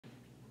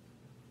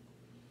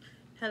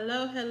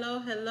Hello, hello,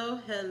 hello,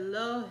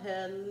 hello,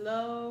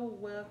 hello.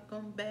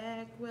 Welcome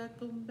back,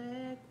 welcome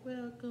back,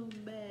 welcome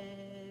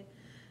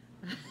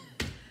back.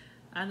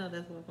 I know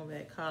that's welcome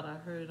back. Caught. I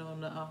heard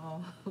on the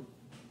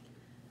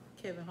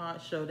Kevin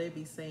Hart show. They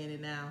be saying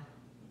it now.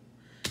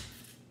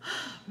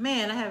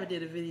 Man, I haven't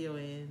did a video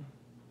in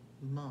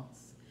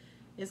months.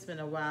 It's been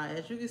a while.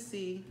 As you can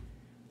see,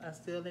 I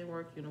still in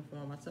work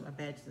uniform. I took my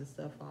badges and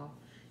stuff off.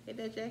 Ain't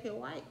that jacket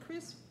white,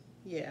 crisp?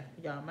 Yeah,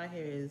 y'all. My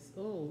hair is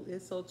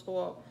it's so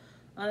tore up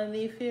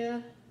underneath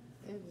here.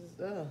 It's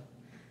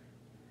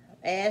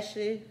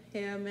ashy,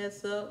 hair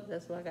mess up.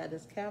 That's why I got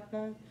this cap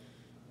on.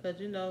 Cause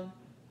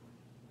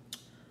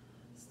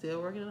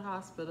still working in the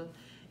hospital,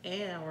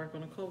 and I work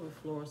on the COVID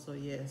floor. So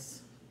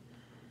yes,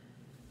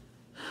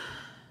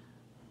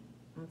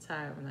 I'm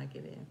tired when I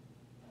get in.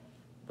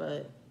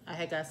 But I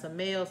had got some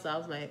mail, so I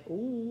was like,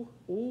 ooh,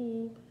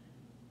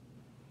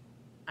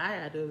 I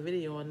gotta do a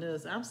video on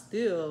this. I'm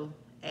still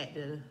at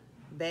the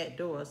back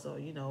door, so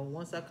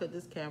once I cut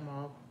this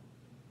camera off,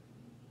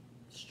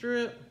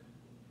 strip,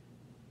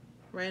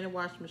 ran the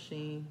wash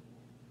machine.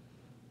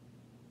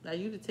 I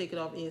usually take it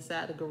off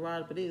inside the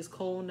garage, but it is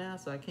cold now,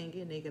 so I can't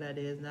get naked out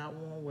there. It's not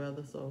warm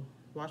weather, so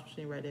wash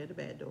machine right there at the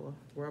back door.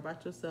 Worry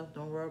about yourself.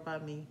 Don't worry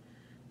about me.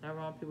 Not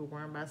wrong people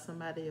worrying about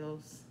somebody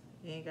else.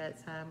 You ain't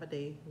got time of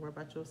day. Worry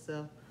about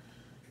yourself.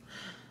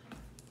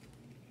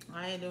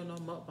 I ain't doing no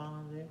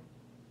mukbang there.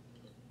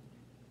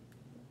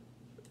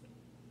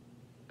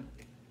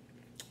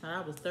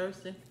 I was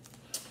thirsty.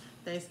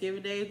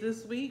 Thanksgiving Day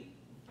this week.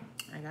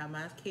 I got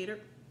mine catered.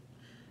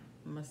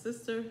 My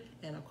sister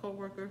and a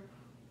coworker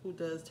who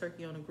does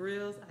turkey on the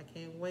grills. I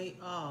can't wait.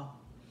 Oh,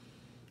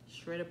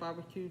 shredded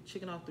barbecue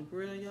chicken off the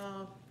grill,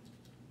 y'all.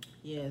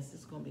 Yes,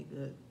 it's gonna be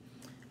good.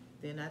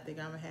 Then I think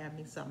I'm gonna have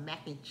me some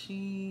mac and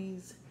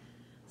cheese,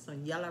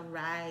 some yellow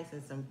rice,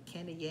 and some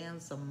candy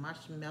yams, some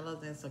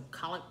marshmallows, and some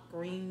collard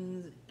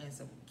greens, and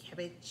some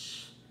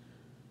cabbage.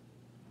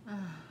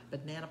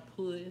 Banana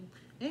pudding.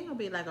 Ain't gonna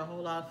be like a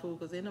whole lot of food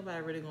because ain't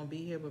nobody really gonna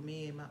be here but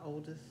me and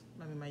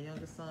my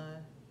youngest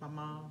son, my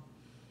mom.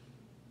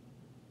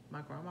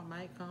 My grandma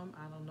might come,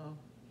 I don't know.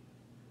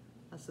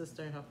 My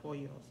sister and her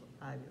 4-year-old, so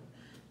 5-year-old.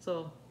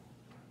 So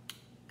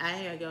I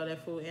ain't gonna get all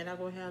that food, and I'm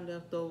gonna have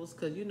leftovers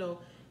because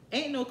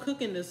ain't no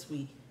cooking this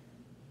week.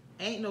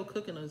 Ain't no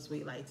cooking this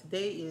week. Like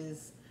today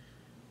is,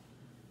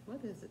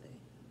 what is it today?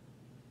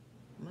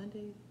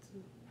 Monday.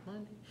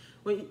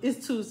 Well,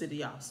 it's Tuesday,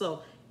 y'all.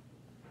 So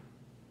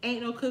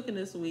ain't no cooking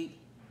this week.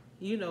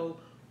 We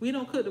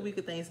don't cook the week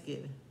of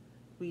Thanksgiving.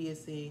 We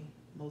is seeing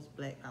most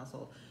black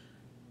households.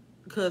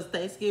 Because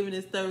Thanksgiving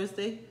is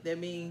Thursday. That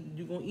means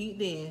you're going to eat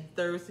then.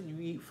 Thursday, you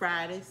eat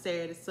Friday,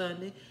 Saturday,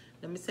 Sunday.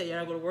 Let me tell you,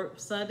 I'm going to work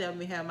Sunday. I'm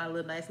going to have my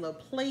nice little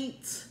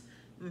plate.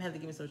 I'm going to have to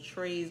give me some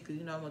trays because,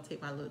 I'm going to take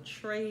my little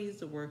trays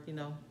to work,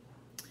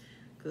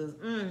 Because,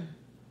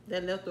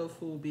 that leftover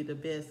food will be the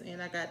best.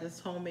 And I got this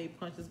homemade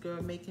punch this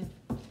girl making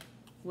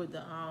with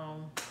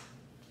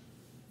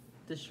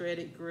the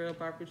shredded grilled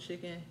barbecue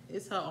chicken.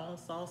 It's her own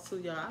sauce too,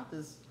 y'all. I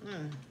just,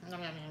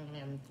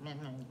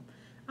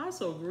 I'm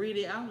so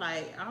greedy. I'm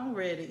like, I'm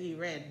ready to eat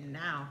right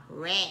now.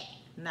 Right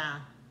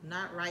now.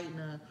 Not right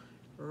now.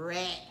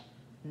 Right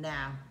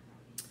now.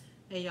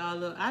 And y'all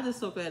look, I just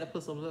so glad I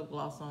put some lip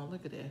gloss on.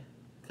 Look at that.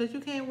 Because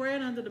you can't wear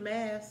it under the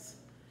mask.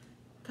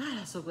 God,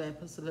 I'm so glad I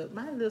put some lip.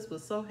 My lips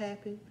was so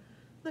happy.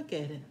 Look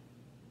at it.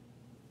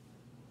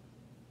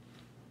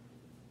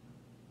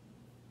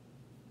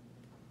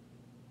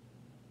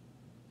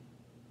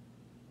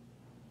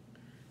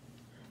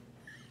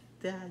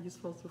 That's how you're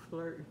supposed to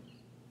flirt.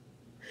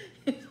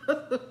 You're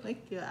supposed to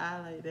make your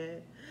eye like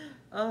that.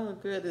 Oh,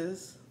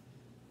 goodness.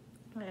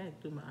 I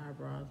had to do my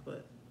eyebrows,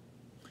 but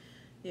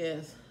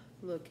yes.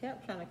 Little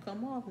cap trying to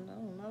come off.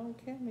 No,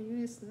 camera. You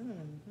ain't,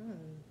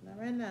 not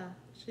right now.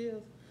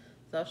 Chill.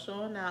 Stop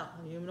showing out.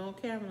 You've been on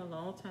camera a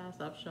long time.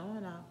 Stop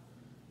showing out.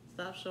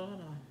 Stop showing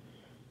out.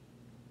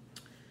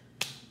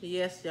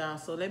 Yes, y'all.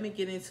 So let me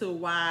get into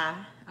why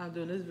I'm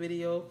doing this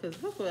video.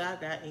 Because look what I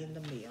got in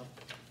the mail.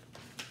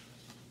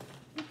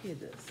 Look at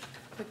this.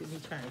 Look at me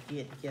trying to get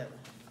it together.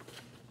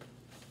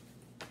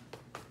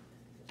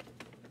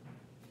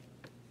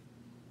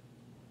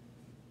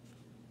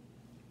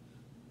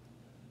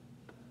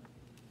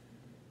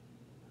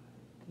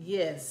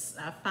 Yes,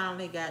 I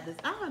finally got this.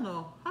 I don't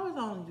know. I was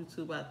on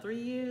YouTube about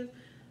 3 years,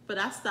 but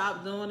I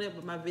stopped doing it,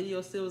 but my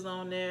video still was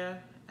on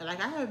there. And I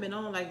haven't been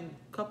on like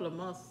a couple of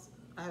months.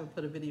 I haven't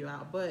put a video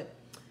out, but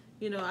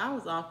I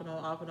was off and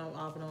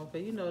on.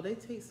 But they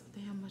take so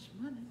damn much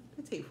money.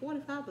 They take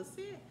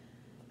 45%.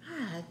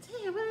 God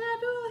damn, what are y'all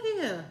doing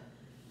here?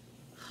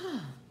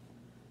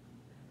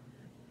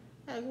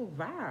 I go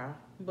viral.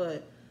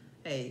 But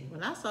hey,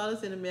 when I saw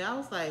this in the mail, I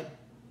was like,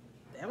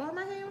 that why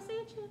my hair was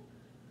itching?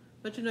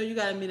 But you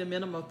gotta meet a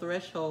minimum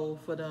threshold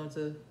for them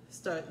to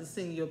start to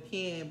send your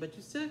pen, but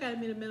you still gotta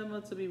meet a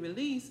minimum to be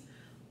released.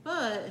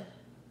 But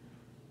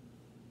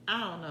I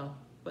don't know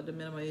what the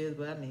minimum is,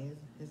 but I mean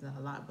it's not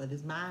a lot, but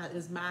it's mine.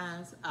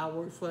 I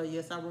work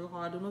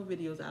hard on the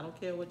videos. I don't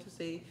care what you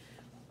say.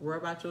 Worry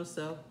about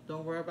yourself.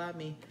 Don't worry about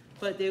me.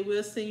 But they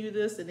will send you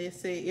this, and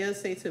it'll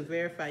say to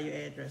verify your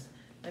address.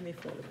 Let me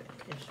fold it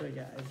back and show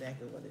y'all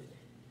exactly what it is.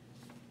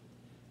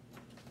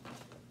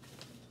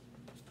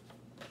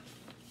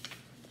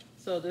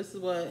 So this is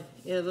what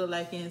it'll look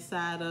like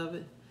inside of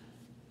it.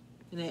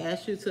 And they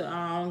ask you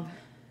to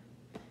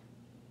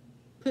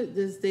put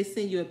this, they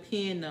send you a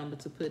PIN number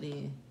to put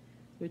in,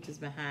 which is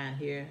behind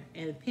here.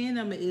 And the PIN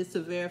number is to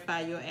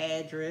verify your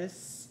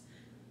address.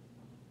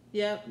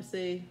 Yep,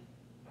 see.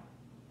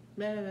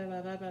 Blah, blah,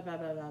 blah, blah, blah, blah,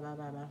 blah, blah,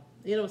 blah, blah.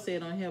 It don't say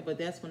it on here, but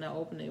that's when I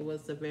opened it. It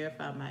was to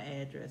verify my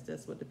address.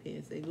 That's what the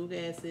PIN says. Google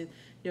Ads says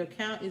your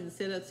account isn't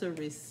set up to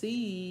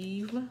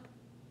receive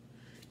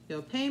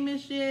your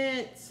payments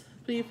yet.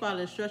 Please follow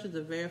the instructions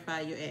to verify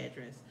your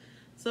address.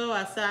 So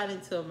I signed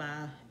into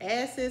my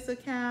Assets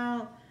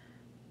account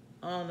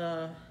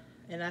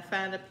and I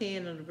find a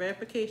PIN on the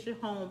verification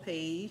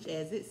homepage,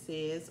 as it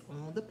says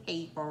on the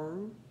paper.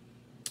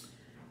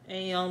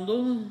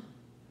 And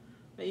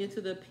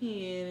into the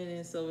PIN,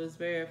 and so it's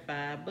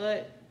verified.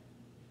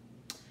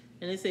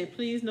 And they say,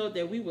 please note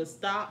that we will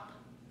stop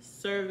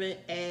serving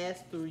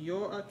ads through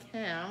your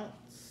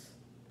accounts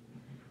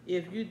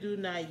if you do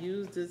not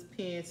use this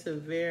PIN to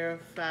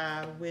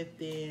verify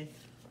within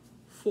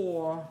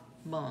 4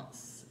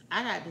 months.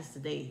 I got this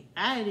today.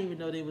 I didn't even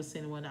know they were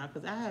sending one out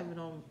because I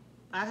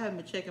haven't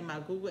been checking my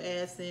Google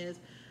AdSense.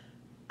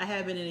 I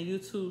haven't been in a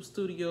YouTube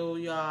studio,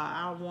 y'all.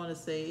 I want to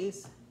say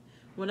it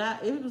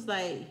was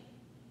like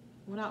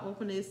when I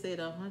opened it, it said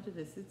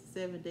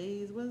 167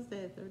 days. What's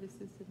that? 30,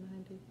 60,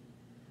 90.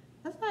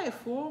 That's like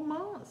 4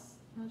 months.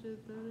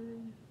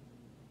 130.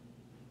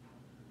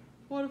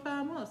 4 to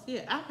 5 months.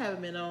 Yeah, I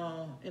haven't been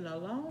on in a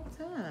long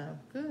time.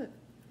 Good.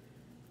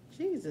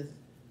 Jesus.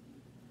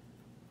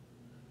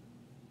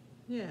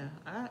 Yeah,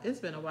 it's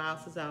been a while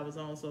since I was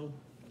on, so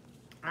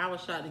I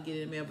was shocked to get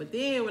in there. But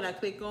then when I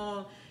click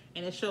on,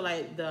 and it showed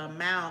like the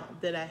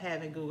amount that I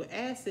have in Google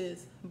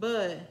AdSense,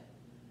 but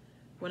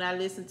when I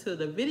listened to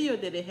the video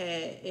that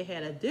it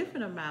had a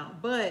different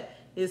amount, but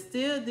it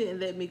still didn't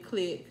let me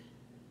click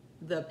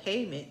the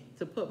payment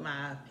to put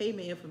my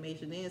payment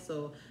information in.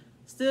 So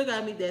still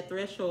got to meet that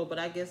threshold, but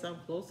I guess I'm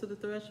close to the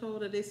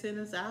threshold that they sent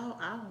us out.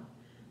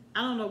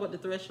 I don't know what the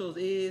threshold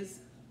is.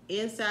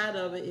 Inside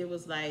of it, it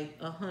was like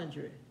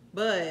 100.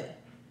 But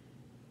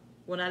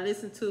when I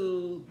listened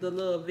to the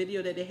little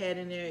video that they had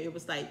in there, it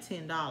was like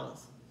 $10.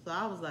 So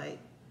I was like,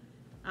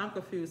 I'm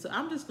confused. So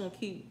I'm just going to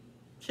keep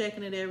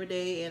checking it every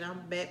day, and I'm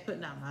back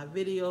putting out my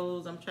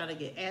videos. I'm trying to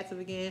get active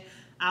again.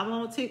 I'm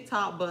on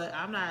TikTok, but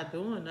I'm not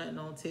doing nothing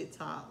on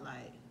TikTok,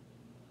 like,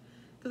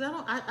 because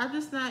I'm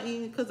just not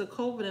in, because of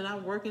COVID, and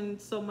I'm working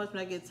so much.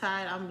 When I get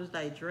tired, I'm just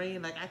like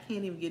drained. Like, I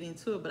can't even get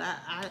into it, but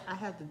I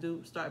have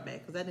to start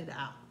back, because I need an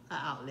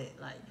outlet.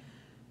 Like,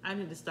 I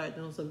need to start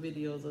doing some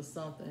videos or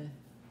something.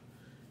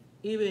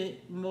 Even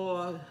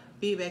more,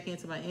 be back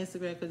into my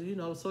Instagram, because, you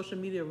know, social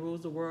media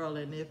rules the world,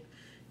 and if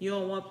you're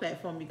on one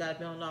platform, you got to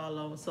be on all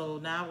of them. So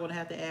now I'm going to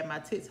have to add my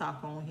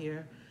TikTok on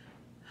here,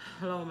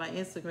 along with my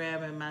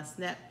Instagram and my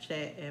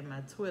Snapchat and my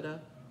Twitter.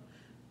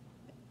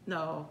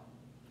 No,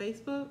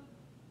 Facebook?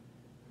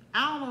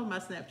 I don't know if my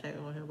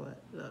Snapchat on here,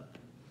 but look.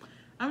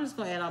 I'm just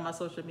going to add all my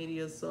social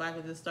media so I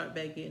can just start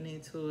back getting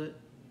into it.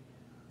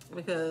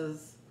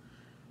 Because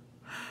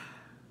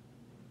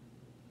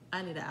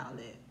I need an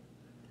outlet.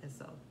 And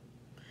so,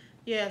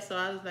 yeah, so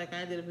I was like,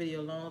 I did a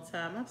video a long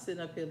time. I'm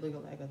sitting up here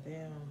looking like a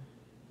damn...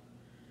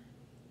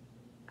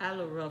 I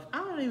look rough. I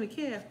don't even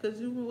care, because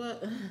you know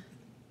what?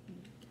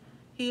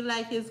 He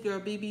like his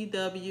girl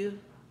BBW.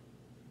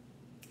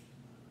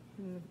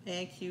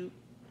 And cute.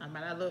 I might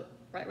not look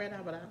right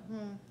now, but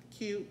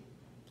cute.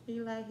 He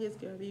like his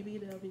girl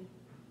BBW.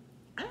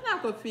 I'm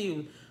not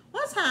confused.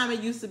 One time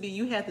it used to be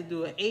you had to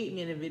do an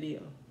 8-minute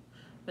video.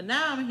 But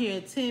now I'm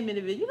hearing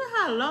 10-minute video. You know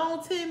how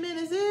long 10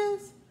 minutes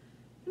is?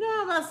 You know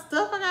how much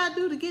stuff I gotta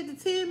do to get to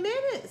 10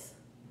 minutes?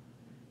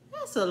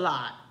 That's a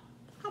lot.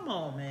 Come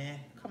on, man.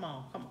 Come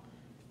on.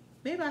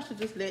 Maybe I should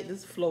just let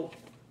this float.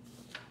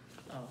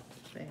 Oh,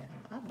 man.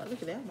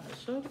 Look at that. I'm about to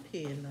show the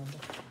PIN number.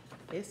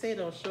 They say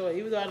don't show it,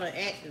 even though I don't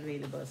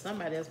activate it, but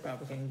somebody else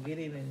probably can get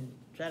it and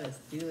try to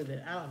steal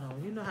it. I don't know.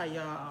 You know how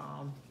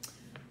y'all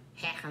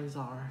hackers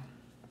are.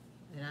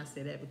 And I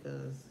say that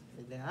because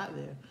they're out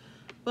there.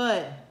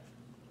 But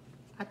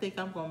I think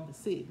I'm going to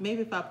see.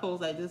 Maybe if I pose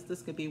like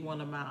this could be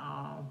one of my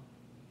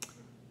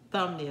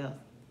thumbnails.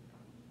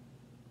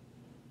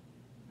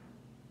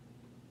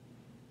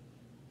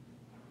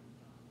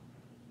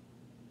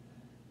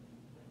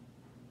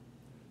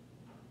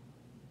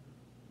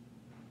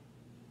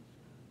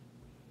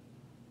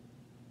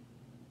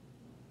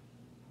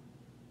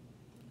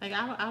 Like,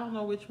 I don't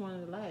know which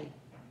one to like.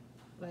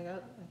 Like,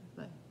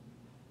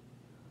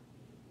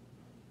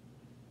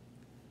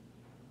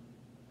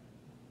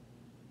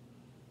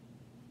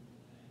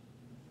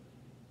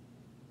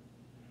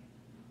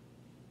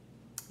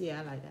 yeah,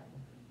 I like that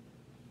one.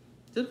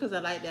 Just because I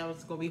like that one,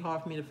 it's going to be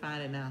hard for me to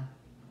find it now.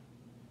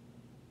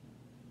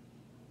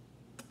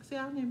 See,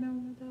 I don't even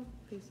remember what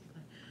that piece was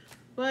like.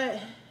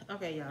 But,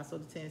 okay, y'all, so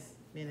the 10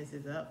 minutes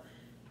is up.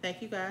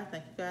 Thank you guys.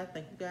 Thank you guys.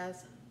 Thank you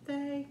guys.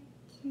 Thank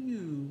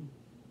you.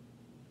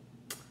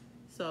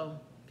 So,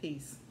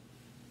 peace.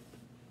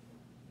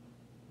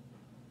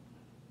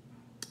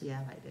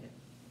 Yeah, I like that.